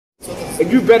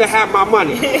and you better have my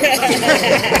money.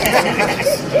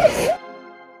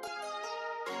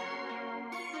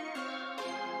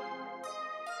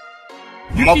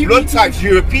 My blood type's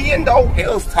European though.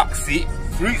 Hill's toxic,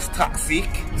 fruit's toxic.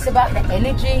 It's about the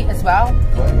energy as well.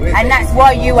 And that's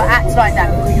why you act like that,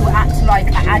 because you act like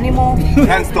an animal.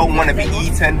 Plants don't want to be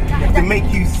eaten. They make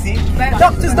you sick.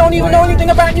 Doctors don't even know anything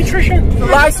about nutrition. The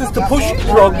license to push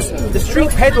drugs, the street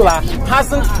peddler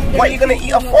hasn't. What are you going to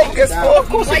eat a fungus for? Of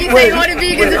course. Why you say all the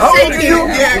vegans are sick?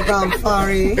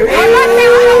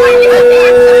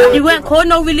 You weren't called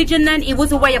no religion then, it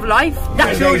was a way of life.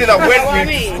 The children that went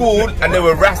to school and they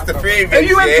were Rastafarians. Are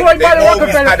you employed by the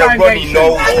Rockefeller Foundation?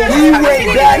 We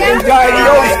went down and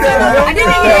diagnosed them. I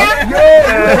didn't hear.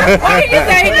 Why did you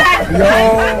say that?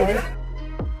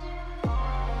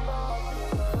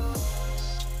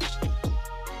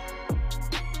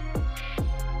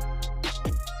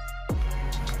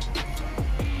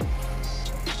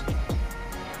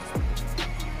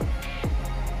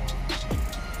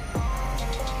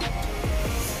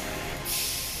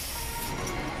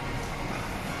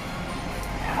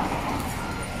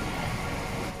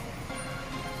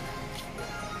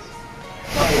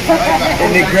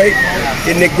 Isn't it great?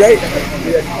 Isn't it great?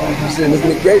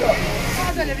 Isn't it great?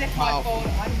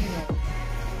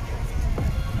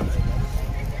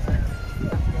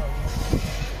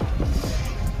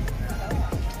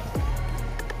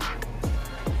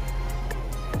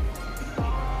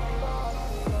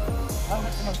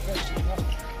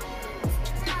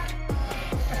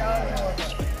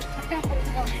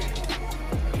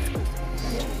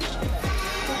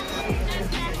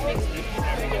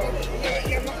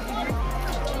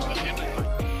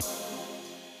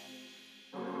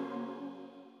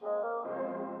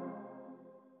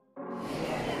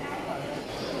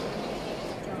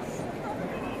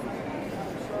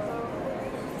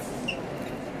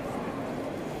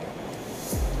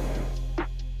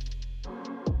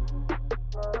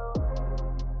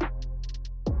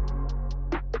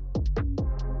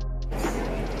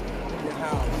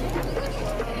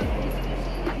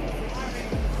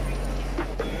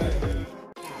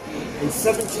 In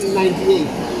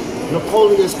 1798,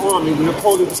 Napoleon's army, when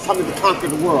Napoleon was coming to conquer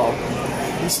the world,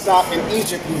 we stopped in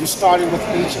Egypt. We were starting with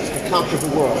Egypt to conquer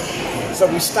the world. So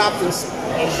we stopped and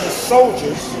his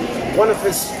soldiers, one of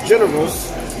his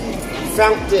generals,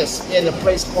 found this in a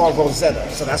place called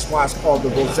Rosetta. So that's why it's called the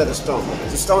Rosetta Stone.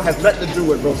 The stone has nothing to do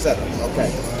with Rosetta,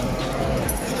 okay?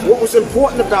 What was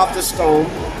important about this stone,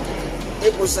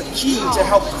 it was a key to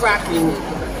help cracking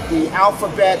the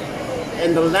alphabet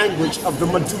and the language of the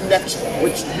Madu Necha,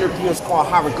 which Europeans call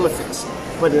hieroglyphics,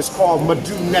 but it's called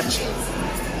Madu Necha.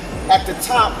 At the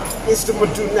top is the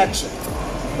Madu Necha.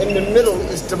 In the middle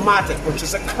is Demotic, which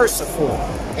is a cursive form,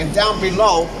 and down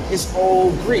below is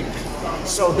Old Greek.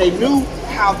 So they knew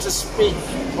how to speak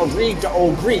or read the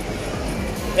Old Greek,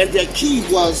 and their key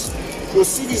was, you'll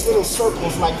see these little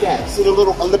circles like that. See the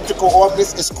little elliptical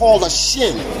orbits? It's called a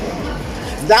shin,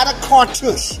 not a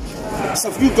cartouche. So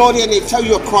if you go there and they tell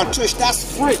you a cartouche,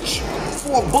 that's French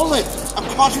for a bullet, a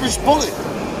cartridge bullet.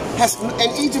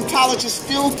 And Egyptologists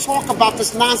still talk about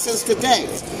this nonsense today.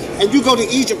 And you go to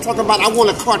Egypt talking about, I want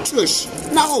a cartouche.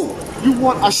 No, you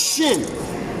want a shin.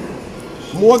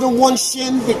 More than one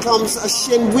shin becomes a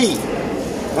shinwi.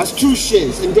 That's two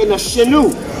shins. And then a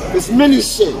shinu is many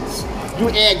shins. You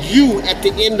add you at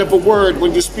the end of a word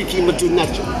when you're speaking Madu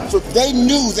Necha. So they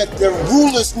knew that the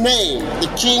ruler's name, the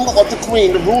king or the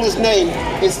queen, the ruler's name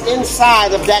is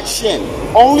inside of that shin.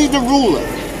 Only the ruler.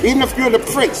 Even if you're the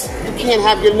prince, you can't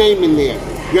have your name in there.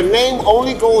 Your name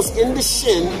only goes in the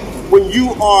shin when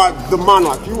you are the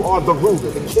monarch, you are the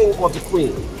ruler, the king or the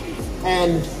queen.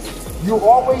 And you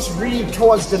always read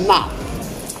towards the knot.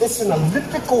 It's an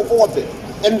elliptical orbit.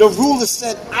 And the ruler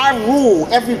said, I rule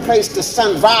every place the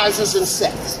sun rises and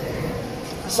sets.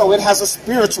 So it has a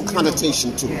spiritual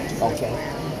connotation to it, okay?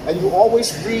 And you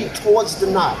always read towards the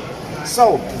knot.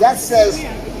 So that says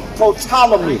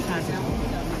Ptolemy.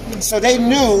 So they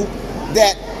knew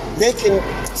that they can,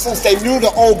 since they knew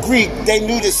the Old Greek, they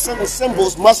knew that certain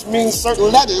symbols must mean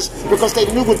certain letters because they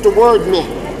knew what the word meant.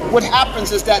 What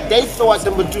happens is that they thought the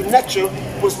Madu Necha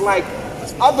was like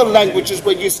other languages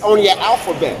where it's only an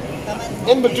alphabet.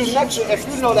 In Madu Necha, if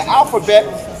you know the alphabet,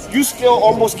 you still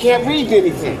almost can't read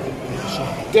anything.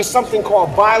 There's something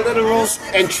called biliterals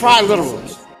and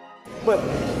triliterals. But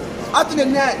other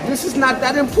than that, this is not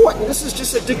that important. This is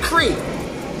just a decree.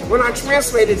 When I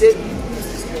translated it,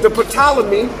 the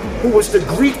Ptolemy, who was the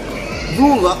Greek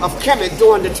ruler of Kemet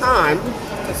during the time,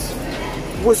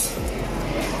 was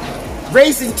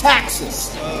raising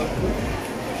taxes.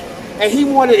 And he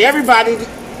wanted everybody to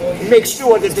make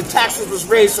sure that the taxes was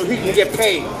raised so he can get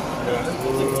paid.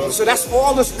 So that's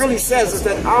all this really says, is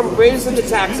that I'm raising the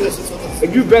taxes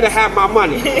and you better have my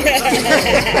money.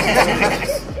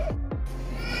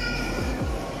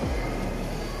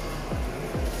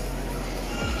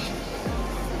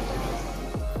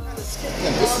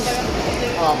 This is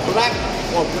black,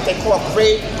 or what they call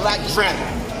gray black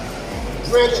granite.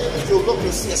 Granite, if you look,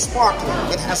 you'll see a sparkler.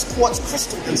 It has quartz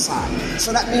crystal inside.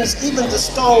 So that means even the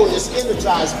stone is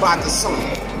energized by the sun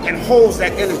and holds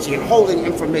that energy and holding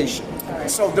information.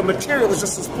 So the material is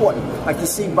just as important, like you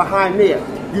see behind there.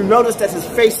 You notice that his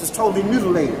face is totally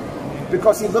mutilated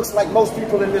because he looks like most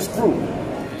people in this group.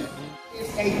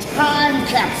 It's a time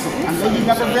capsule. I know you've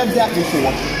never read that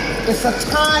before. It's a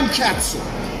time capsule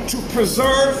to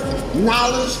preserve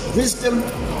knowledge, wisdom,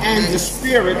 and the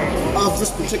spirit of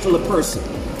this particular person.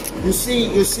 You see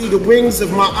the wings of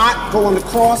Ma'at go on the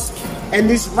cross, and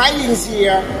these writings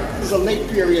here is a late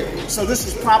period, so this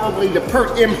is probably the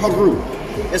Pert Im Haru.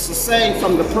 It's a saying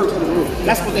from the Pert Im Haru.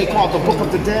 That's what they call the Book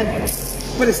of the Dead,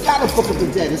 but it's not a Book of the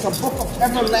Dead, it's a book of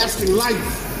everlasting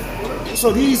life.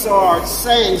 So these are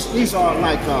sayings, these are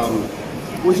like,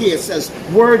 well here it says,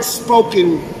 words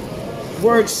spoken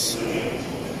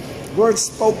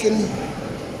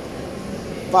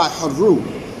by Haru,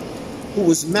 who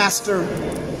was master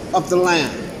of the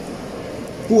land,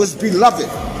 who was beloved,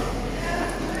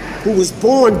 who was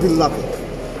born beloved,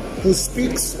 who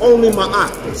speaks only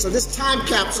Ma'at. So this time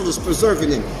capsule is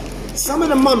preserving him. Some of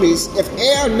the mummies, if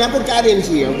air never got in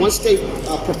here, once they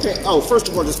prepare, first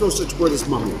of all, there's no such word as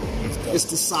mummy. It's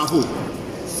the Sahu.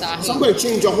 So I'm going to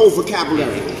change your whole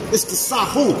vocabulary. It's the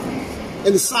Sahu.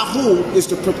 And the Sahu is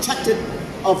the protected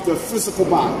of the physical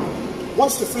body.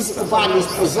 Once the physical body is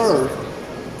preserved,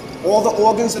 all the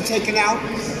organs are taken out,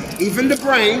 even the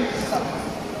brain,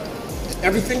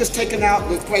 everything is taken out.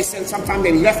 They place in, sometimes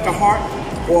they left the heart,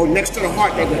 or next to the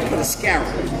heart they would put a scarab,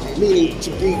 meaning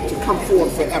to come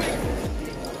forward forever.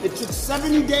 It took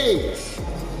 70 days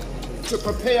to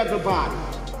prepare the body.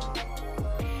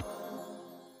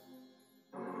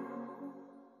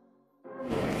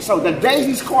 So the day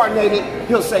he's coordinated,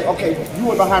 he'll say, okay,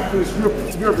 you are the high priest,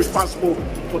 you're responsible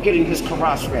for getting his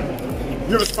karas ready.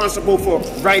 You're responsible for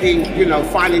writing,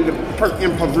 finding the Pert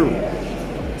Im Haru.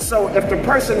 So if the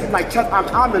person, like Tut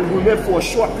Ankh-Amen, who lived for a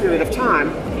short period of time,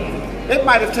 it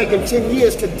might have taken 10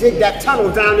 years to dig that tunnel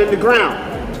down in the ground.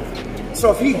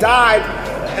 So if he died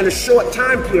in a short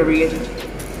time period,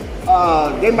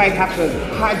 they might have to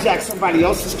hijack somebody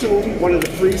else's tomb, one of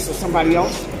the priests or somebody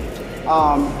else.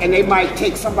 And they might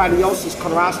take somebody else's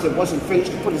karas that wasn't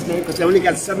finished to put his name, because they only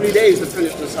got 70 days to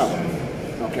finish this up.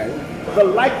 Okay? The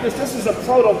likeness, this is a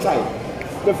prototype.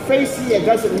 The face here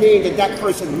doesn't mean that that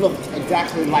person looked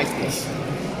exactly like this.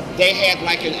 They had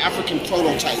like an African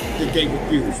prototype that they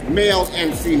would use, male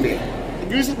and female. And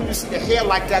usually when you see the hair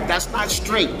like that, that's not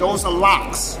straight. Those are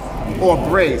locks or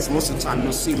braids. Most of the time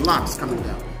you'll see locks coming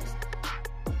down.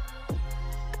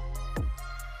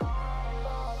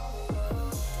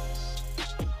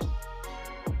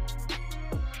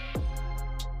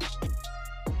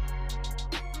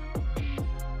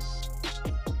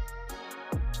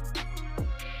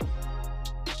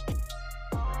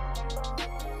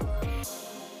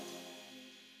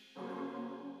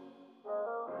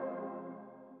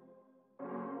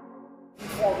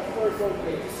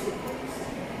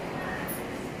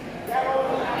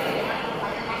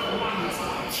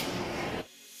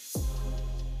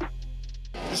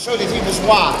 To show that he was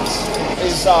wise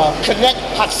is Kemet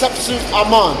Hatshepsut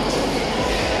Aman.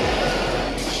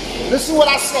 Listen what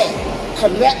I say.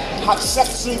 Kemet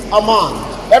Hatshepsut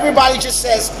Aman. Everybody just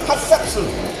says Hatshepsut.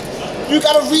 You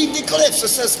gotta read the glyphs. It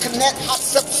says Kemet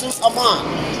Hatshepsut Aman.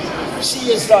 She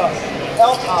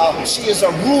is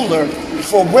a ruler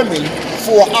for women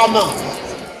for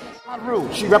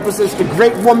Aman. She represents the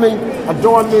great woman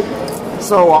adornment.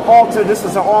 So an altar, this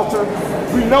is an altar.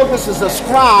 We know this is a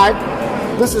scribe.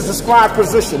 This is the scribe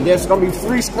position. There's going to be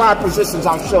 3 scribe positions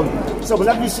I'll show you. So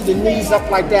whenever you see the knees up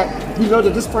like that, you know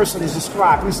that this person is a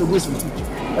scribe. He's a wisdom teacher.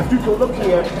 If you can look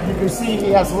here, you can see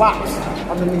he has locks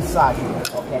underneath side here.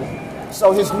 Okay.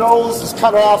 So his nose is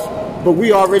cut off, but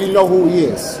we already know who he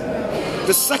is.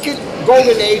 The second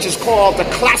golden age is called the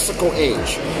classical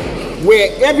age, where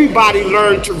everybody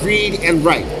learned to read and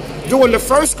write. During the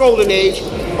first golden age,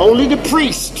 only the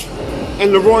priest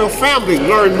and the royal family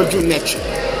learned Medunecha.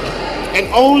 And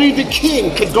only the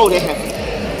king could go to heaven.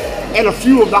 And a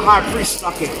few of the high priests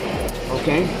stuck in.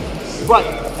 Okay? But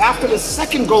after the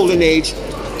second golden age,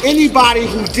 anybody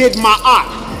who did Ma'at,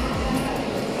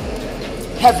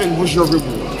 heaven was your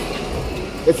reward.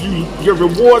 Your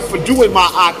reward for doing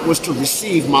Ma'at was to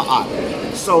receive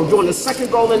Ma'at. So during the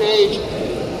second golden age,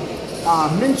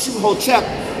 Menchu Hotep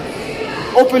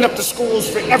opened up the schools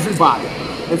for everybody.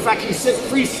 In fact, he sent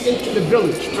priests into the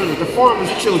village so that the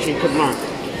farmers' children could learn.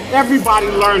 Everybody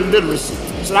learned literacy.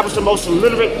 So that was the most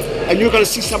illiterate, and you're going to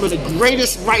see some of the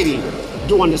greatest writing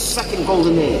during the second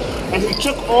golden age. And he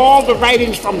took all the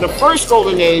writings from the first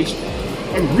golden age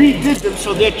and redid them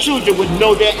so their children would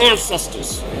know their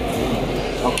ancestors.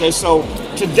 Okay, so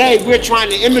today we're trying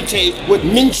to imitate what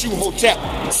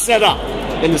Mentuhotep set up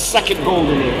in the second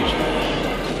golden age.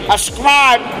 A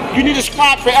scribe, you need a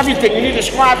scribe for everything. You need a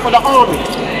scribe for the army,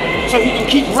 so he can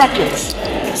keep records,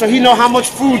 so he know how much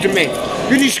food to make.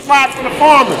 You need scribe for the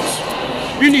farmers.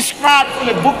 You need scribe for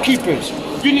the bookkeepers.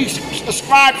 You need a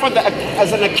scribe for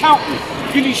as an accountant.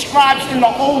 You need scribes in the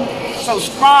whole. So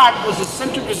scribe was a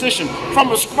central position.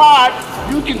 From a scribe,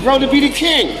 you can grow to be the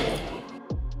king.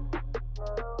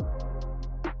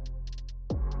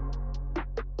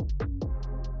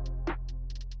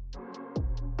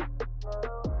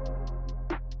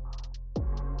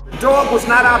 The dog was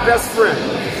not our best friend.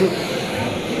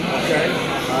 Okay,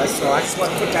 so I just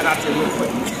want to put that out there real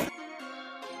quick.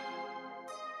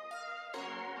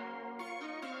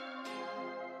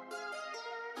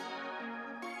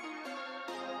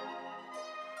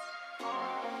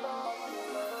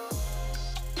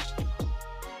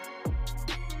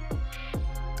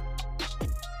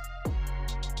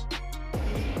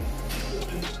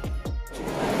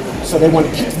 So they want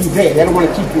to keep you there. They don't want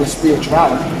to keep you in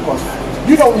spirituality because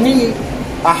you don't need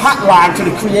a hotline to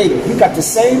the Creator. You got the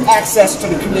same access to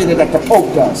the Creator that the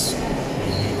Pope does.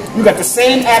 You got the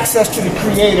same access to the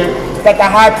Creator that the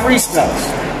High Priest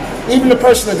does. Even the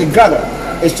person in the gutter,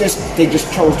 it's just they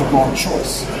just chose the wrong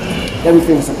choice.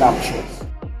 Everything is about choice.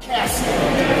 Casket.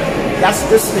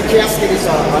 The casket is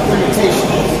a limitation.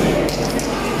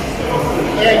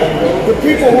 And the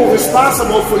people who are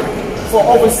responsible for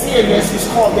overseeing this is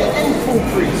called the Mfu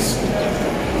priest.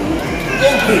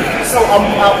 Mfu. So a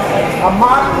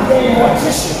modern day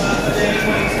mortician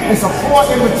is a poor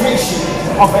imitation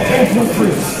of an Mfu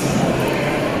priest.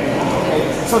 Okay?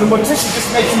 So the mortician just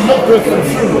makes you look good for the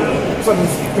funeral, so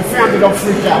the family don't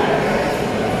freak out.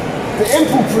 The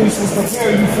Mfu priest is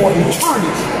preparing you for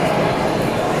eternity.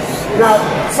 Now,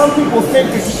 some people think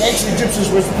that the ancient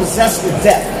Egyptians were possessed with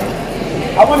death.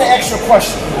 I want to ask you a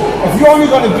question. If you're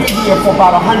only going to be here for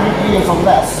about 100 years or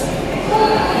less,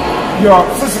 your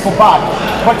physical body,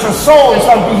 but your soul is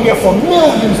going to be here for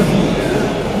millions of years,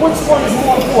 which one is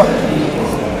more important?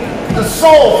 The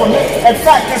soul, in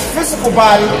fact, this physical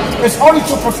body is only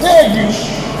to prepare you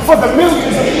for the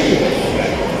millions of years.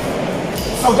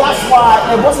 So that's why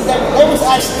it wasn't that they was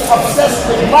actually obsessed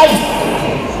with life.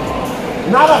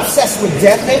 Not obsessed with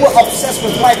death, they were obsessed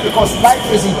with life because life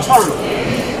is eternal.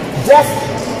 Death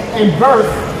and birth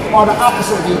are the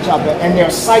opposite of each other, and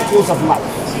they're cycles of life.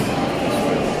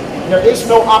 There is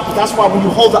no opposite. That's why when you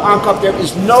hold the Ankh up, there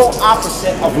is no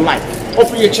opposite of life.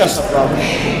 Open your chest up, brother.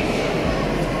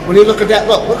 When you look at that,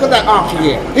 look at that Ankh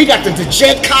here. He got the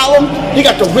jet column, he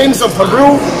got the wings of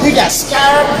Peru, he got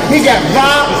Scarab, he got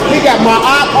Ra, he got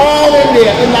Ma'at, all in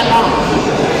there in that Ankh.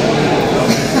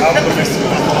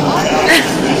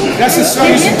 That's his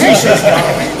son's t-shirt.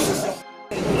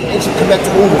 Ancient Kemet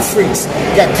were freaks.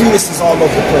 You got penises all over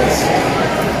the place.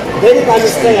 They didn't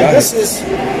understand. This is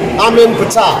Amen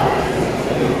Ptah.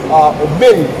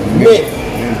 Amen.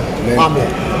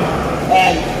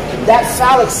 And that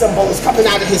phallic symbol is coming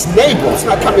out of his navel. It's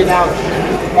not coming out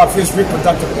of his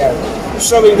reproductive area.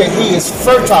 Showing that he is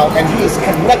fertile and he is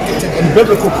connected to the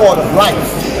biblical cord of life.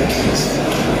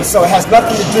 So it has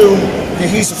nothing to do that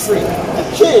he's a freak. The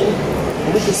king,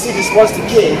 and we can see this was the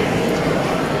king,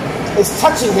 is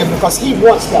touching him because he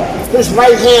wants that. His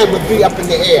right hand would be up in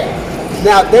the air.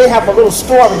 Now, they have a little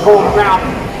story going around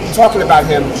talking about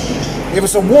him. There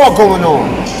was a war going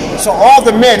on. So all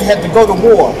the men had to go to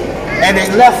war. And they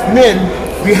left men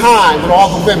behind with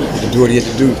all the women. To do what he had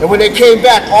to do. And when they came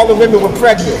back, all the women were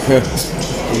pregnant. To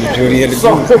do what he had to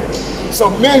do. So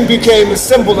men became a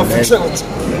symbol of fertility.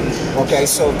 Okay,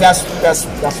 so that's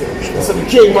it. So the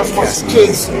king wants some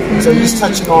kids, so he's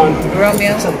touching on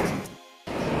Romeo.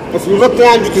 If you look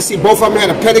down, you can see both of them had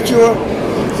a pedicure.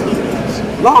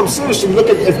 No, I'm serious. If you look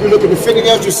at the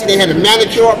fingernails, you see they had a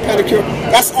manicure, pedicure.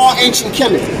 That's all ancient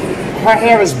Kemet. Her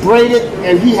hair is braided,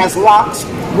 and he has locks.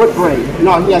 What braid?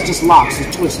 No, he has just locks,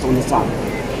 a twist on the top.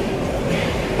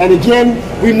 And again,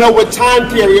 we know what time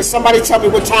period. Somebody tell me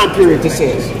what time period this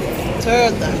is.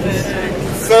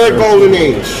 Third golden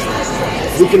age.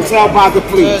 We can tell by the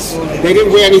pleats. They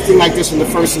didn't wear anything like this in the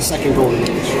first and second golden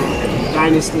age.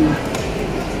 Dynasty.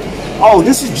 Oh,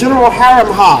 this is General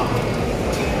Harem Haq.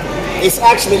 It's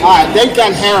actually, all right, they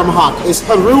got Harem Haq. It's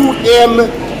Haru M.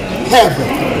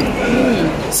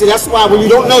 Heaven. See, that's why when you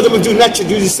don't know the Medu Neter,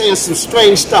 you're just saying some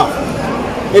strange stuff.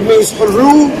 It means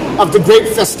Haru of the Great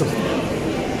Festival.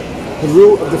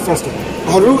 Haru of the Festival.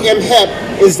 Haru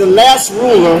Imheb is the last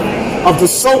ruler of the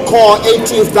so-called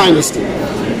 18th dynasty,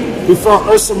 before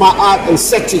Ursa Ma'at and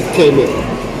Seti came in.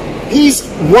 He's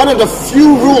one of the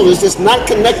few rulers that's not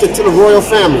connected to the royal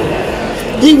family.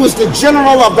 He was the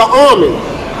general of the army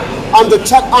under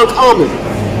Tut Ankh Amen.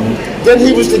 Then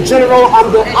he was the general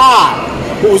under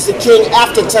Ai, who was the king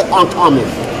after Tut Ankh Amen.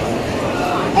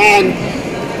 And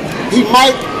he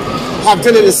might have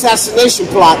done an assassination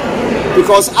plot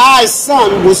because Ai's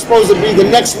son was supposed to be the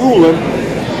next ruler,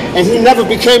 and he never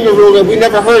became the ruler. We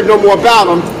never heard no more about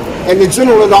him, and the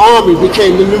general of the army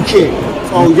became the new king.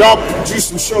 So y'all do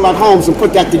some Sherlock Holmes and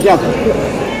put that together.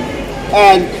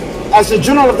 And as the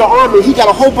general of the army, he got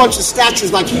a whole bunch of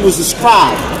statues like he was a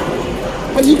scribe.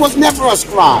 But he was never a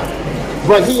scribe.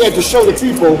 But he had to show the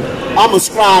people, I'm a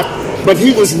scribe. But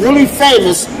he was really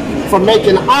famous for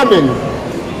making Amen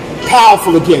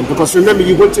powerful again. Because remember,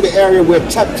 you went to the area where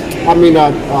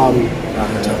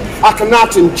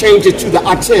Akhenaten changed it to the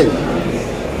Aten.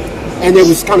 And there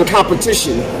was kind of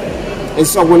competition. And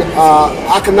so when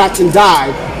Akhenaten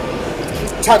died,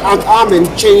 Tut Ankh Amen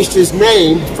changed his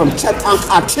name from Tut Ankh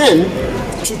Aten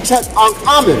to Tut Ankh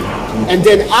Amen. And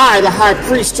then I, the high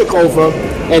priest, took over.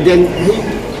 And then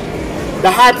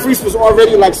the high priest was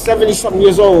already like 70-something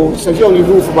years old, so he only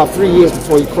ruled for about 3 years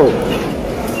before he croaked.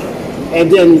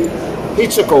 And then he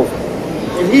took over.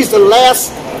 And he's the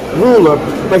last ruler,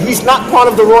 but he's not part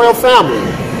of the royal family.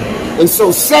 And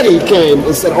so Seti came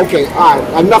and said, okay, all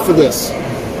right, enough of this.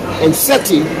 And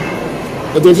Seti,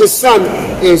 and then his son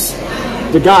is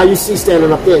the guy you see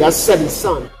standing up there. That's Seti's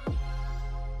son.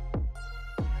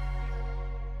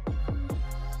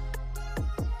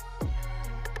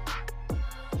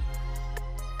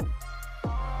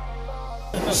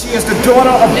 She is the daughter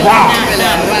of Ra.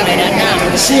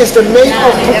 She is the mate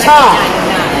of Ptah.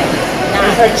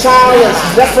 And her child is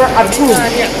Nefer Atum,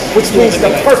 which means the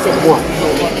perfect one.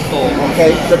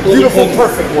 Okay, the beautiful,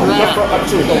 perfect one, Nefer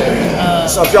Atum.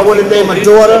 So if y'all want to name a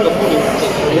daughter,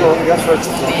 you know, Nefer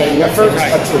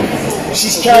Atum.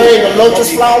 She's carrying a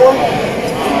lotus flower.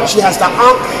 She has the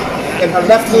Ankh in her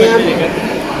left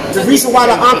hand. The reason why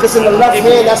the Ankh is in the left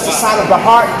hand, that's the side of the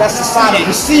heart, that's the side of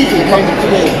receiving from the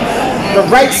Creator. The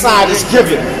right side is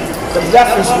giving, the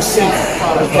left is receiving.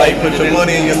 That's why you put your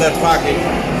money in your left pocket.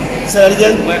 Say that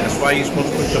again? That's why you're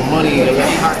supposed to put your money in your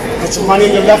left pocket. Put your money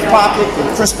in your left pocket.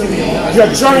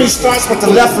 Your journey starts with the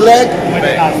left leg.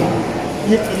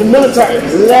 The military,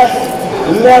 left,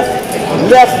 right.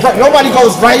 Nobody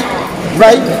goes right.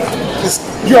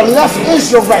 Your left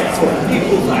is your right foot.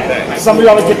 Some of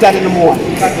y'all will get that in the morning.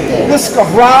 This is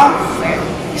Ra.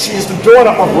 She is the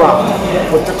daughter of Ra,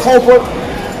 with the cobra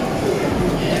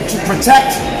to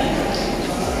protect.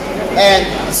 And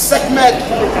Sekhmet,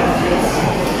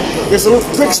 there's a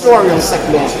little quick story on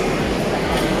Sekhmet.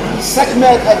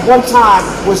 Sekhmet at one time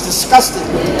was disgusted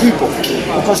with the people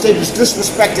because they was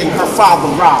disrespecting her father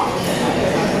Ra.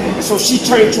 So she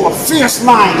turned into a fierce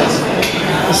lioness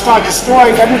and started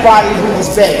destroying everybody who was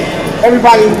bad,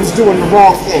 everybody who was doing the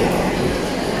wrong thing.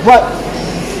 But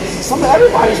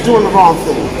everybody's doing the wrong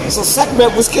thing. So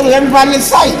Sekhmet was killing everybody in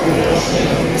sight.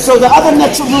 So the other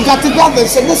Neteru got together and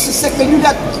said, listen, Sekhmet, you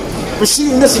got... But she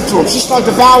didn't listen to him. She started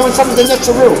devouring some of the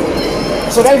Neteru.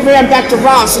 So they ran back to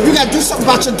Ra and said, you got to do something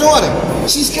about your daughter.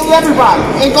 She's killing everybody.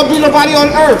 Ain't going to be nobody on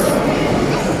earth.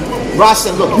 Ra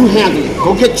said, look, you handle it.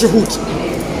 Go get Jhutimus.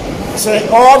 So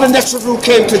all the Neteru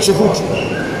came to Jhutimus.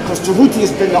 Because Jhutimus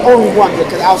has been the only one that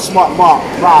could outsmart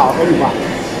Ra or everybody.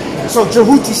 So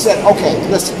Jhutimus said, okay,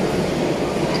 listen.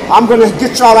 I'm going to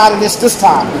get y'all out of this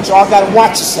time, but y'all got to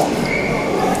watch yourself.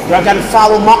 Y'all got to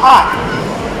follow my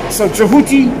eye. So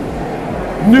Jhutimus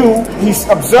knew, he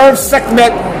observed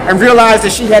Sekhmet and realized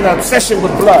that she had an obsession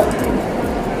with blood.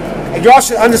 And y'all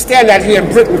should understand that here in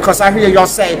Britain, because I hear y'all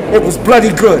say it was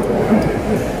bloody good.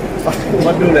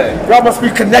 What do that? Y'all must be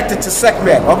connected to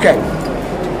Sekhmet. Okay.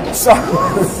 So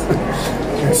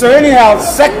anyhow,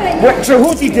 what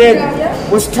Jhutimus did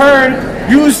was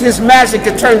use his magic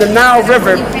to turn the Nile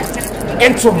River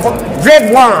into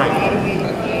red wine.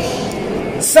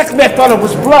 Sekhmet thought it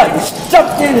was blood. He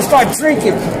jumped in and started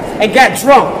drinking and got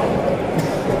drunk.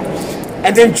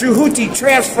 And then Jhutimus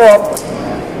transformed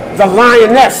the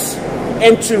lioness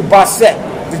into Basset,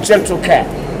 the gentle cat.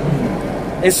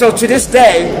 And so to this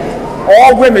day,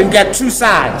 all women get two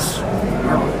sides.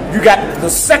 You got the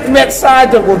Sekhmet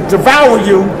side that will devour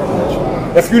you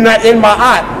if you're not in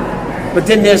Ma'at. But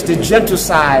then there's the gentle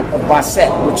side of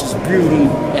Basset, which is beauty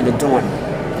and adornment.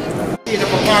 The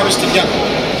papyrus together.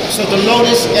 So the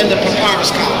lotus and the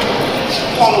papyrus column.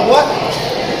 Call it what?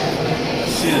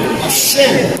 A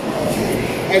sin.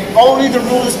 And only the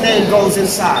ruler's name goes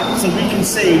inside. So we can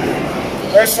see,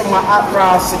 there's some of my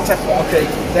eyebrow certificate. Okay,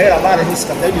 they got a lot of his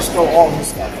stuff. They just stole all his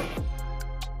stuff.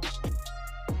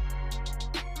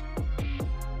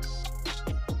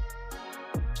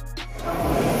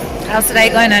 How's today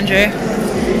going, Andrew?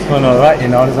 It's going alright, you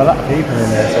know, there's a lot of people in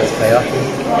there, so it's chaotic.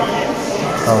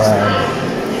 So,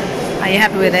 Are you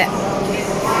happy with it?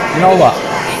 you know what?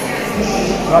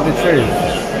 Might be true.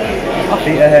 My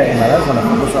feet are hurting, man. I just want to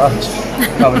massage.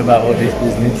 Talking about all this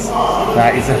business.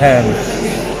 Like, it's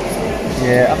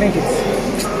yeah, I think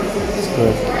it's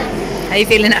good. How are you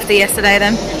feeling after yesterday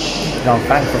then? You know, I'm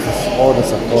thankful for all the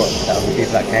support that the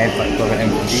people that came, like Brother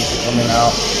Mfundishi coming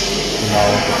out, you know,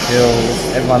 the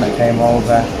Bills, everyone that came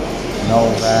over, you know,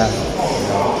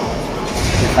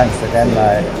 big thanks to them,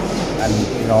 like, and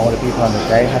you know, all the people on the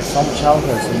day had so much help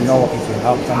us. So you know what, if you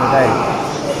helped on the day,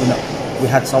 you know, we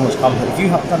had so much compliment. If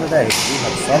you helped on the day, we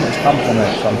had so much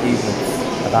compliment from people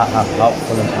about how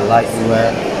helpful and polite you were.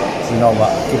 So you know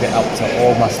what, I give it up to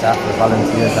all my staff, the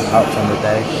volunteers that helped on the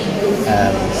day.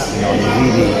 You know, you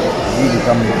really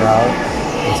done me proud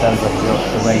in terms of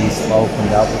the way you spoke and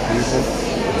dealt with people.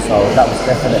 So that was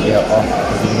definitely an off,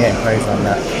 because you've been getting praise on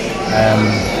that.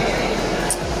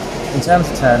 In terms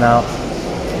of turnout,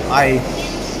 I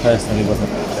personally wasn't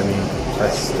very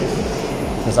impressed,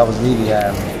 because I was really,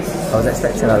 I was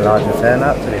expecting a larger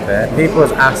turnout, to be fair. People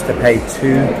was asked to pay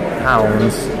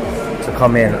 £2 to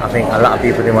come in. I think a lot of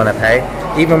people didn't want to pay.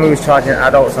 Even when we was charging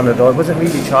adults on the door, it wasn't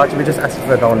really charging, we just asked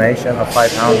for a donation of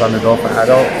 £5 on the door for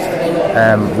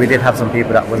adults. We did have some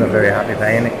people that wasn't very happy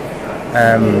paying it.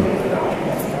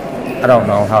 I don't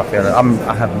know how I feel.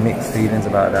 I have mixed feelings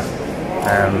about that.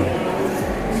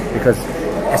 Because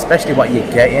especially what you're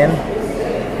getting,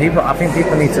 I think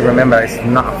people need to remember it's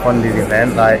not a funded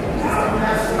event. Like,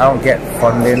 I don't get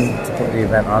funding to put the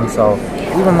event on. So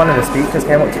even one of the speakers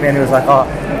came up to me and he was like, "Oh,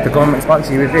 the government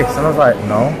sponsor you with this," and I was like,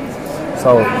 "No."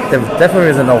 So there definitely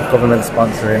isn't no government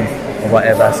sponsoring or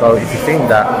whatever. So if you think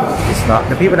that it's not,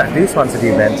 the people that do sponsor the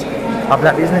events are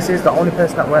black businesses. The only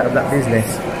person that went to black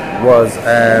business was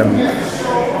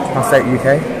State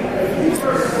UK,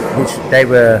 which they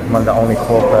were one of the only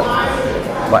corporate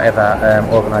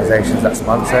organisations that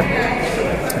sponsor.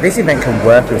 This event can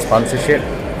work with sponsorship.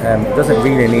 It doesn't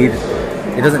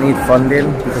need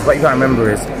funding, because what you got to remember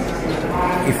is,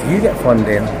 if you get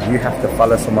funding, you have to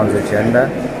follow someone's agenda.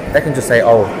 They can just say,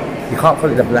 "Oh, you can't call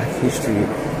it the Black History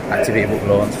Activity Book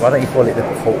Launch. Why don't you call it the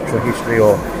Cultural History?"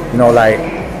 Or, you know, like,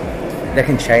 they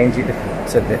can change it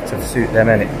to suit them,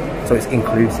 and so it's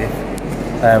inclusive.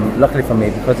 Luckily for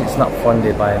me, because it's not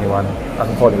funded by anyone, I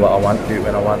can call it what I want, do it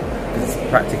when I want. It's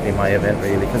practically my event,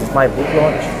 really, because it's my book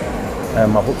launch.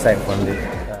 My books ain't funded.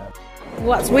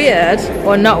 What's weird,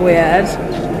 or not weird,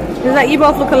 is that you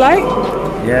both look alike.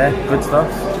 Yeah, good stuff.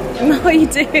 No, you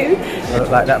do. I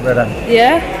look like that, brother.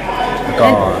 Yeah?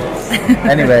 God.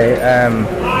 Anyway,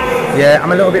 yeah,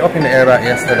 I'm a little bit up in the air about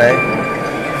yesterday.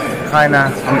 I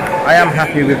am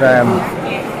happy with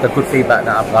the good feedback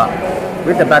that I've got.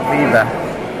 With the bad feedback,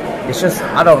 it's just,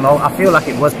 I don't know, I feel like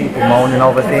it was people moaning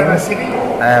over things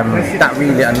that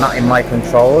really are not in my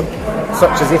control.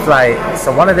 Such as if, like,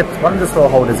 so one of the store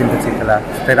holders in particular,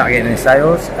 they're not getting any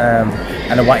sales,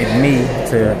 and they wanted me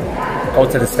to go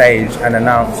to the stage and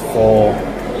announce for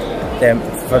them.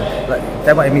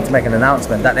 They wanted me to make an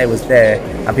announcement that they was there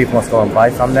and people must go and buy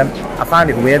from them. I found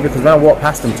it weird, because when I walked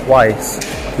past them twice,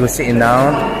 they were sitting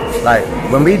down. Like,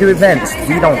 when we do events,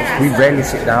 we rarely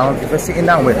sit down. If we're sitting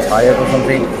down, we're tired or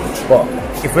something. But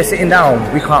if we're sitting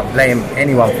down, we can't blame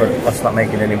anyone for us not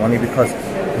making any money, because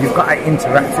you've got to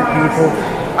interact with people.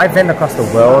 I vend across the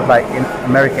world, like in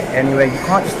America anyway. You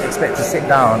can't just expect to sit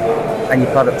down and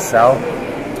your product sell.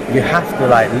 You have to,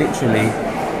 like, literally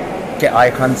get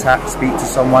eye contact, speak to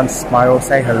someone, smile,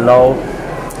 say hello,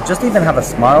 just even have a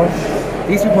smile.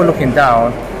 These people are looking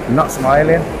down, not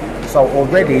smiling. So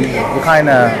already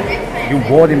you're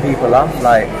warding people off.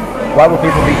 Like, why would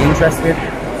people be interested?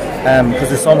 Because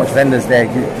there's so much vendors there.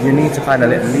 You need to kind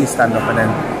of at least stand up and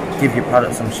then give your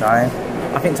product some shine.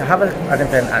 I think to have an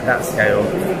event at that scale,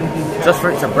 just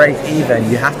for it to break even,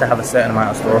 you have to have a certain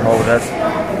amount of store holders.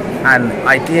 And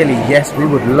ideally, yes, we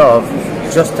would love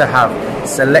just to have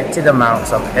selected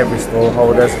amounts of every store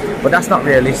holders, but that's not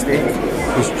realistic.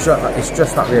 It's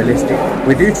just not realistic.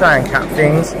 We do try and cap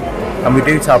things, and we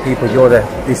do tell people you're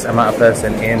this amount of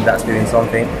person in that's doing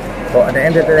something. But at the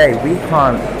end of the day, we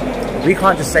can't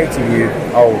just say to you,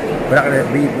 "Oh, we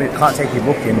can't take your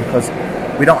booking," because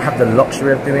we don't have the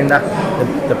luxury of doing that.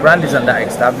 The brand isn't that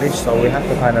established, so we have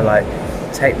to kind of like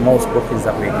take most bookings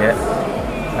that we get.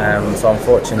 So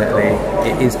unfortunately,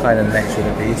 it is kind of the nature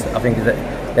of the beast. I think that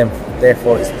then,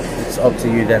 therefore, it's up to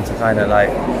you then to kind of like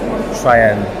try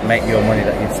and make your money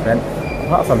that you've spent.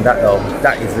 Apart from that though,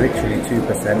 that is literally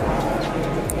 2%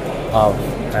 of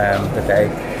the day.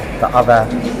 The other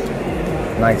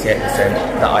 98%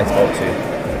 that I spoke to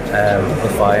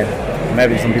was fine.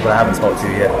 Maybe some people I haven't spoke to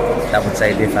yet that would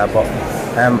say different, but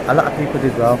a lot of people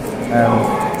did well.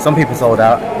 Some people sold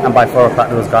out, and by 4 o'clock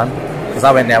it was gone. Because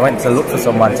I went to look for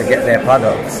someone to get their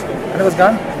products, and it was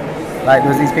gone. Like,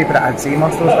 there was these people that had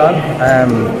CMOS was gone.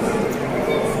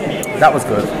 That was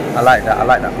good. I like that. I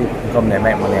like that people can come there,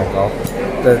 make money and go.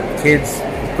 The kids,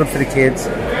 good for the kids.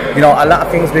 You know, a lot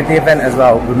of things with the event as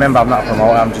well. Remember, I'm not a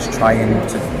promoter. I'm just trying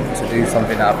to do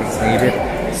something that I think is needed.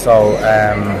 So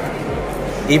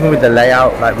even with the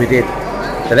layout, like we did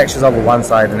the lectures over one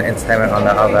side and the entertainment on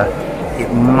the other,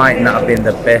 it might not have been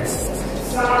the best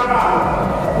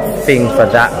thing for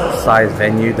that size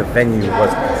venue. The venue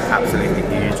was absolutely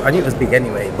huge. I knew it was big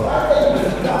anyway,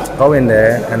 but going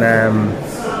there and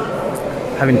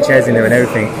having chairs in there and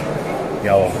everything,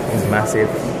 yo, it was massive.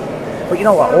 But you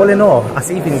know what, all in all, I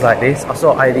see things like this. I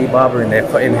saw ID Barber in there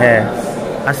cutting hair.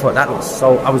 I thought that looked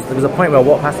so, there was a point where I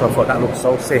walked past and I thought that looked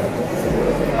so sick.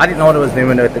 I didn't know what it was doing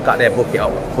when they got their booking. I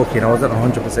wasn't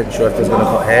 100% sure if they was going to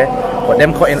cut hair, but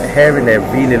them cutting hair in there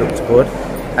really looked good,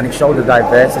 and it showed the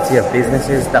diversity of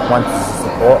businesses that wanted to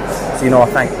support. So, you know, I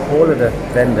thank all of the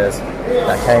vendors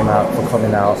that came out for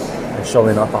coming out and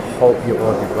showing up. I hope you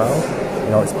all did well. You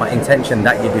know, it's my intention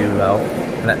that you do well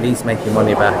and at least make your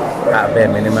money back at a bare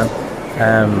minimum.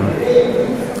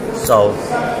 So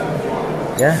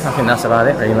yeah, I think that's about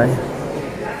it really.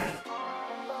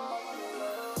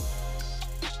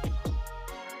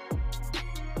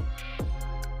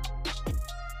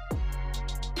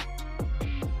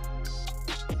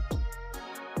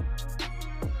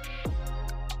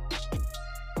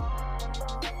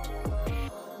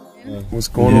 What's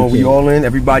going on? We all in.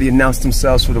 Everybody announced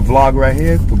themselves for the vlog right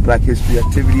here for Black History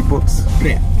Activity Books.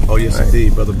 Oh yes, right.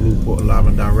 Indeed, Brother Blue, Port live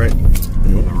and direct.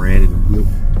 The red and the blue.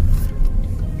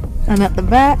 And at the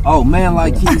back. Oh man,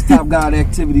 like Keys Top God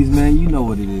Activities, man. You know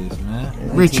what it is,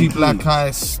 man. Richie Black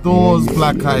Eyes Stores,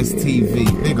 Black Eyes TV.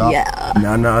 Big up. Yeah.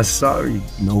 Nah, sorry.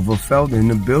 Nova Felder in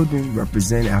the building.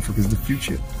 Represent Africa's the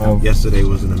future. Yesterday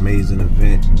was an amazing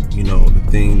event. You know,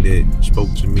 the thing that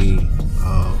spoke to me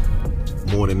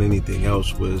more than anything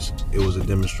else was it was a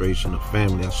demonstration of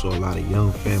family. I saw a lot of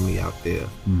young family out there,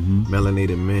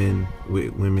 melanated men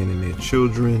with women and their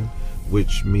children,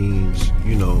 which means,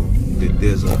 you know, that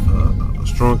there's a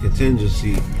strong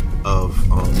contingency of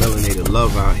melanated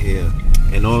love out here.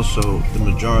 And also the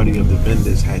majority of the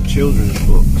vendors had children's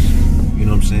books, you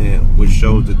know what I'm saying, which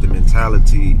shows that the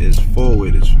mentality is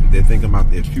forward. They're thinking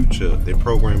about their future. They're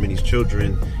programming these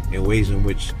children in ways in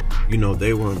which, you know,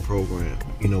 they weren't programmed.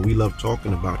 You know, we love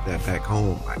talking about that back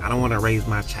home. Like, I don't want to raise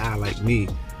my child like me,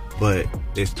 but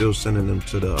they're still sending them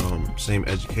to the same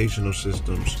educational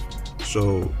systems.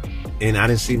 So, and I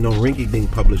didn't see no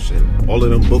rinky-dink publishing. All of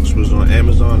them books was on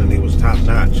Amazon and they was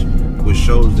top-notch, which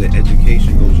shows that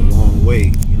education goes a long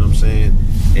way, you know what I'm saying?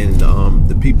 And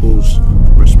the people's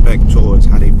respect towards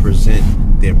how they present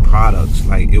their products,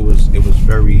 like it was an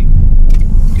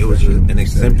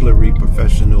exemplary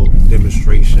professional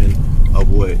demonstration of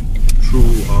what true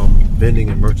vending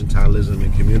and mercantilism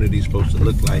and community is supposed to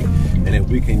look like. And if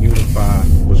we can unify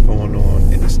what's going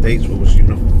on in the States, what's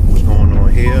going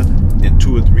on here, in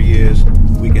 2 or 3 years,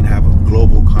 we can have a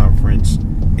global conference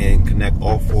and connect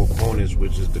all 4 corners,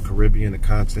 which is the Caribbean, the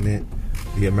continent,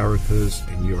 the Americas,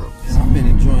 and Europe. I've been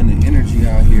enjoying the energy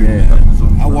out here,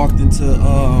 man. I walked into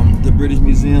the British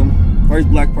Museum, first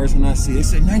black person I see, they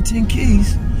said 19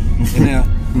 keys. And now,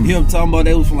 you know what I'm talking about?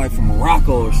 They was from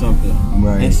Morocco or something.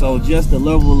 Right. And so just the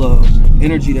level of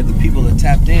energy that the people are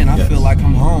tapped in, I feel like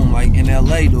I'm home, like in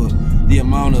LA, the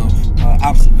amount of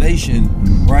observation,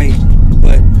 right?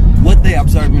 But what they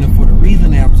observing, and for the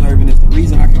reason they observing is the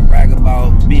reason I can brag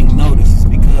about being noticed is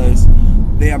because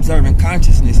they observing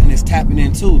consciousness and it's tapping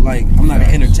in too. Like, I'm not an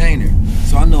entertainer,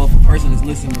 so I know if a person is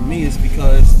listening to me, it's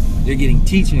because they're getting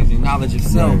teachings and knowledge of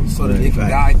self, so that they can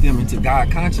guide them into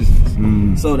God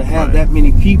consciousness. So to have that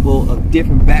many people of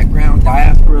different backgrounds,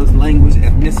 diasporas, language,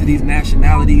 ethnicities,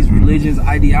 nationalities, religions,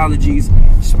 ideologies,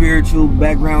 spiritual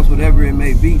backgrounds, whatever it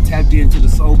may be, tapped into the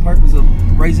sole purpose of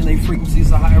raising their frequencies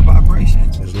to higher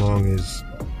vibrations. As long as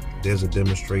there's a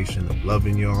demonstration of love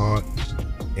in your heart,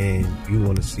 and you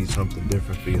want to see something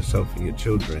different for yourself and your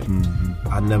children.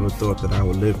 I never thought that I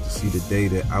would live to see the day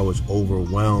that I was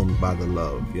overwhelmed by the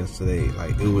love yesterday.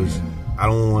 Like, it was, I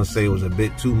don't want to say it was a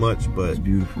bit too much, but It's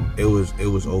beautiful. it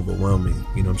was overwhelming.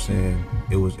 You know what I'm saying?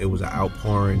 It was an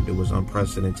outpouring. It was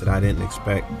unprecedented. I didn't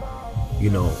expect, you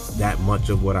know, that much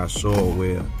of what I saw,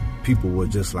 where people were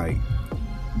just like,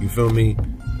 you feel me?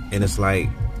 And it's like,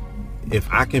 if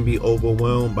I can be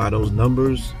overwhelmed by those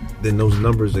numbers, then those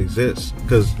numbers exist.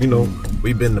 Because, you know,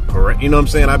 we've been the parade, you know what I'm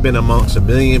saying? I've been amongst 1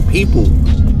 million people,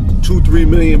 2-3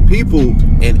 million people,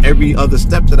 and every other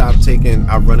step that I've taken,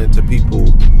 I've run into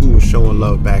people who were showing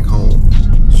love back home.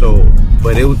 So,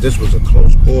 but this was a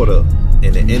close quarter,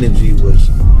 and the energy was,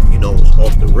 you know, was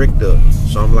off the Richter.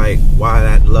 So I'm like, why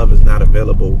that love is not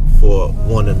available for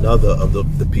one another of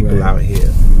the people out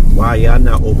here? Why y'all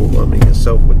not overwhelming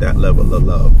yourself with that level of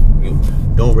love? You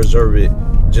don't reserve it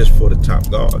just for the top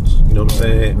dogs. You know what I'm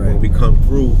saying? When we come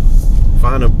through,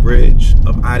 find a bridge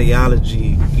of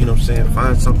ideology, you know what I'm saying?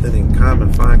 Find something in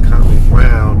common, find common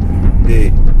ground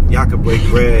that y'all can break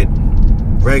bread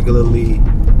regularly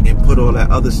and put all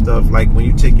that other stuff. Like when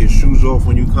you take your shoes off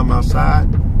when you come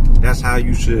outside, that's how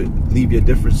you should leave your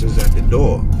differences at the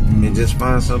door. And just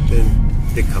find something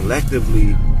that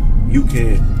collectively you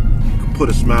can put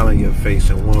a smile on your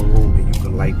face in one room, and you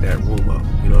can light that room up.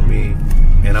 You know what I mean?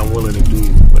 And I'm willing to do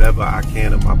whatever I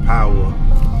can in my power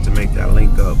to make that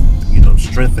link up, you know,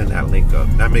 strengthen that link up.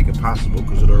 Not make it possible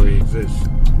because it already exists,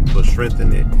 but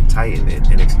strengthen it, and tighten it,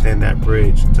 and extend that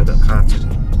bridge to the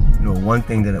continent. You know, one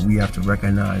thing that we have to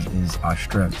recognize is our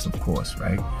strengths, of course,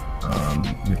 right?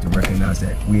 We have to recognize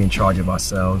that we're in charge of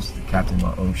ourselves, the captain of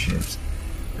our own ships.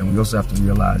 And we also have to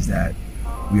realize that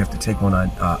we have to take on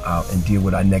our and deal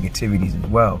with our negativities as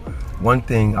well. One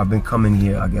thing, I've been coming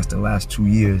here, I guess, the last 2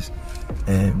 years,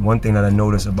 and one thing that I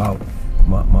notice about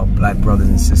my black brothers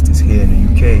and sisters here in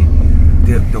the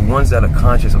UK, the ones that are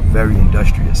conscious are very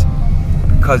industrious,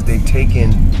 because they've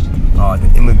taken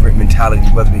the immigrant mentality,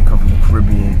 whether they come from the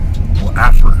Caribbean or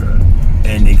Africa,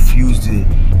 and they fused it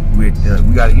with,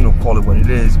 we gotta, you know, call it what it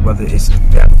is, whether it's the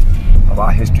depth of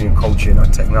our history and culture and our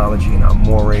technology and our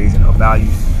mores and our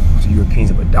values. So Europeans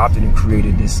have adopted and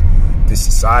created this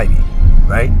society,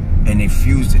 right? And they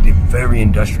fused it. They're very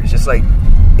industrious. Just like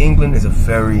England is a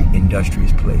very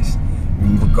industrious place. I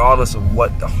mean, regardless of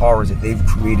what the horrors that they've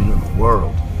created in the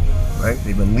world, right?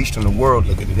 They've unleashed on the world.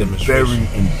 Look at the they're very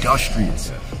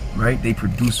industrious, right? They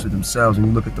produce for themselves. And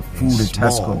you look at the food in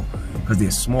Tesco, because they're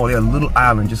small. They're a little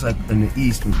island, just like in the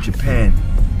East with Japan.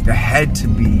 There had to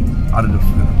be, out of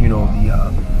the, you know,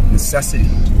 the necessity,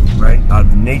 right? Out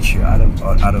of nature, out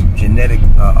of genetic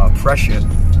pressure,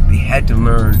 they had to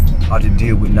learn how to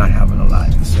deal with not having a lot.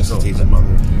 Necessities of mother.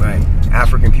 Right.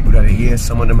 African people that are here,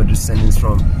 some of them are descendants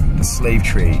from the slave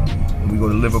trade. When we go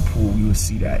to Liverpool, we will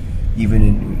see that. Even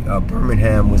in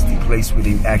Birmingham was the place where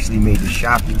they actually made the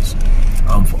shackles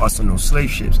for us on those slave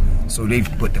ships. So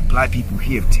but the black people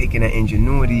here have taken that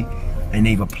ingenuity and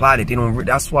they've applied it. They don't.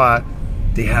 That's why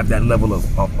they have that level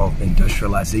of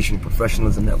industrialization and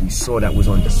professionalism that we saw that was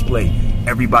on display.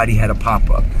 Everybody had a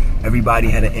pop-up. Everybody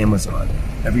had an Amazon.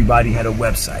 Everybody had a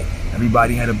website.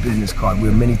 Everybody had a business card.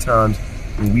 Where many times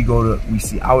when we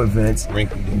see our events,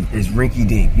 it's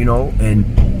rinky-dink, you know, and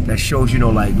that shows, you know,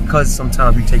 like, because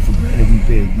sometimes we take for granted we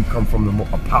big. We come from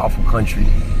a powerful country,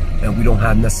 and we don't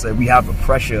have necessarily, we have a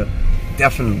pressure,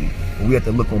 definitely, but we have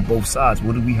to look on both sides.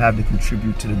 What do we have to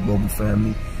contribute to the global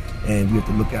family? And we have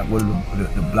to look at what do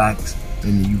the blacks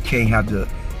in the UK have to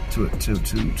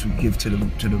give to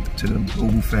the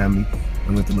global family,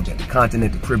 and we have to look at the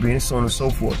continent, the Caribbean, and so on and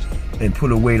so forth, and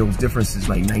put away those differences.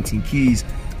 Like 19 Keys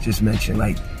just mentioned,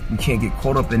 like, we can't get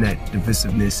caught up in that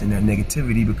divisiveness and that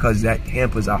negativity, because that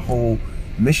hampers our whole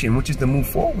mission, which is to move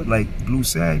forward. Like Blue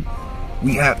said,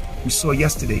 we saw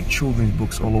yesterday children's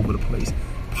books all over the place.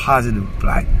 Positive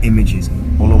black images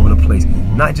all over the place,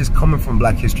 not just coming from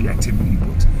Black History activity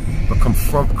books, but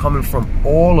coming from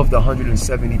all of the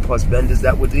 170 plus vendors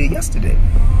that were there yesterday,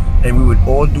 and we were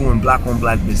all doing black on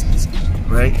black business,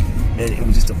 right? And it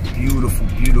was just a beautiful,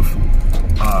 beautiful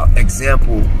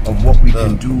example of what we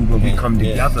can do when we come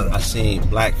together. I seen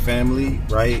black family,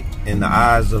 right? In the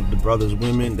eyes of the brothers,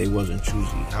 women, they wasn't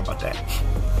choosy. How about that?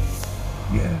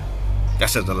 Yeah, that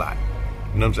says a lot.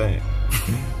 You know what I'm saying?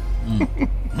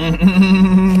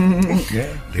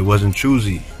 Yeah, they wasn't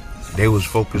choosy. They was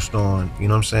focused on, you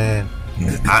know what I'm saying?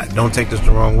 I don't take this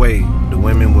the wrong way. The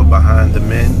women were behind the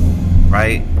men,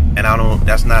 right? And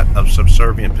that's not a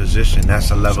subservient position.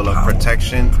 That's a level of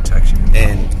protection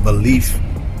and belief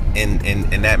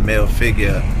in that male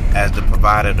figure as the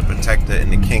provider, the protector,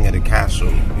 and the king of the castle.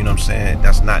 You know what I'm saying?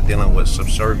 That's not dealing with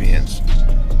subservience,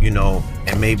 you know,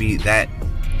 and maybe that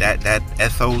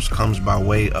ethos comes by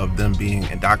way of them being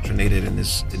indoctrinated in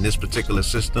this particular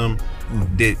system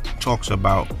that talks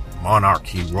about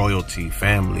monarchy, royalty,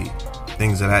 family,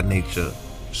 things of that nature.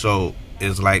 So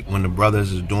it's like when the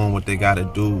brothers is doing what they got to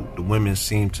do, the women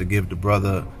seem to give the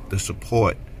brother the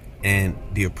support and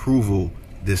the approval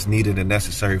that's needed and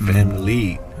necessary for him to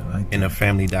lead in a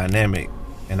family dynamic.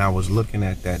 And I was looking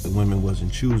at that. The women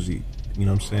wasn't choosy. You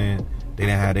know what I'm saying?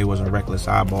 They wasn't reckless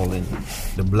eyeballing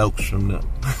the blokes from the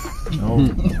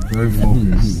very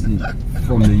focused.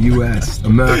 From the U.S.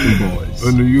 American boys.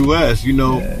 From the U.S. You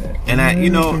know,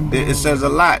 and it says a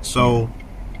lot. So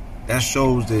that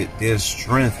shows that there's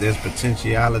strength, there's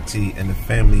potentiality, and the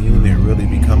family unit really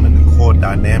becoming the core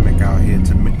dynamic out here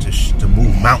to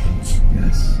move mountains.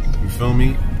 Yes. You feel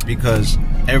me? Because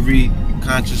every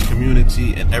conscious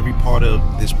community and every part of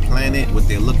this planet, what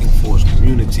they're looking for is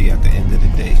community at the end of the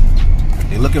day.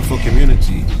 They're looking for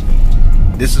community.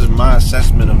 This is my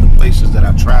assessment of the places that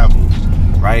I travel,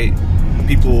 right?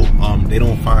 People, they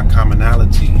don't find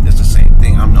commonality. It's the same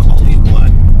thing. I'm the only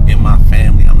one in my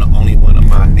family. I'm the only one in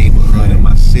my neighborhood, in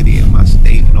my city, in my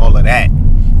state, and all of that.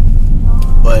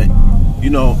 But, you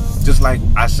know, just like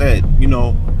I said, you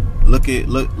know, look at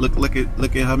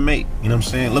her mate. You know what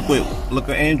I'm saying? Look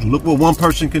at Andrew. Look what one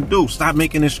person can do. Stop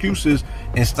making excuses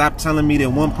and stop telling me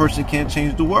that one person can't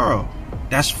change the world.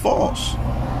 That's false.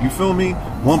 You feel me?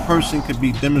 One person could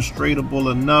be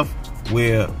demonstratable enough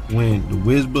where when the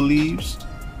Wiz believes,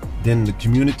 then the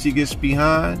community gets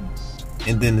behind,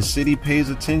 and then the city pays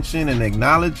attention and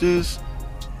acknowledges,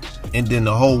 and then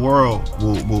the whole world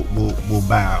will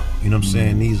bow. You know what I'm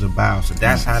saying? Knees will bow. So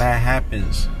that's how that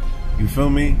happens. You feel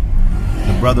me?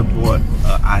 The brother brought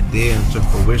an idea into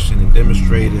fruition and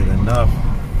demonstrated enough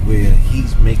where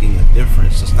he's making a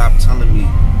difference. So stop telling me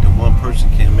that one person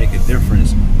can't make a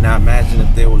difference. Now imagine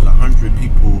if there was 100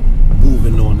 people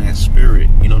moving on that spirit.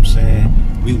 You know what I'm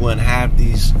saying? We wouldn't have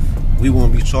these. We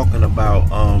wouldn't be talking about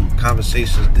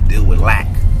conversations that deal with lack.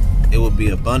 It would be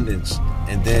abundance.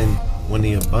 And then when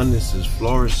the abundance is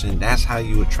flourishing, that's how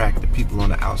you attract the people on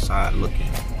the outside looking.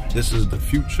 This is the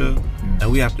future,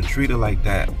 and we have to treat it like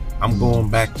that. I'm going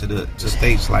back to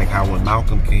states like how when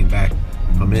Malcolm came back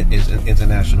from his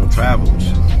international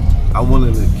travels. I'm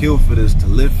willing to kill for this, to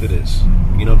live for this.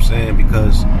 You know what I'm saying?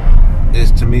 Because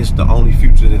to me, it's the only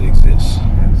future that exists.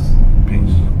 Yes.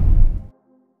 Peace.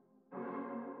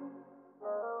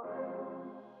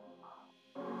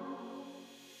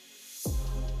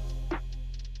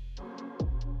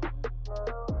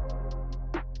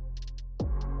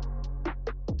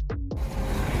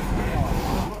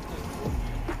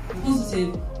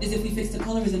 Positive is if we fix the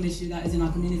colorism issue that is in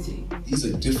our community. These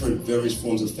are different, various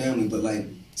forms of family, but like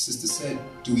Sister said,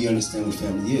 do we understand what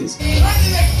family is? Who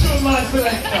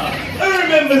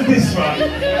remembers this one?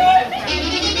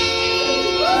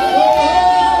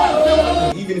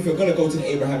 Even if you're going to go to the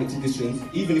Abrahamic traditions,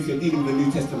 even if you're dealing with the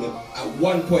New Testament, at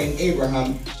one point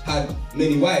Abraham had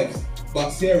many wives, but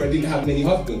Sarah didn't have many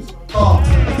husbands.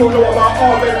 I don't know about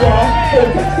all that wrong.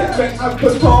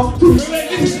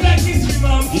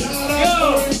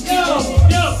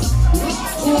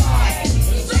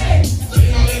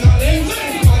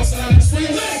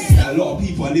 A lot of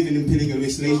people are living in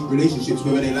polygamous relationships,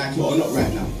 whether they like it or not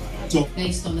right now. So,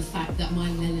 based on the fact that my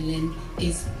melanin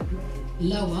is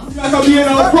lower.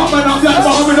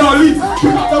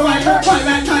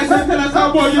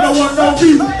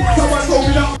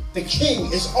 The king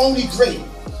is only great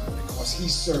because he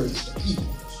serves the people.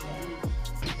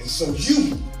 And so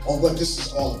you are what this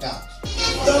is all about.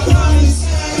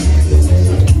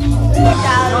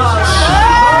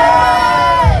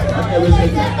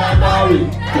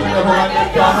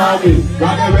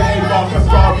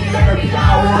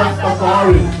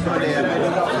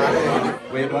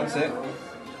 Wait one sec.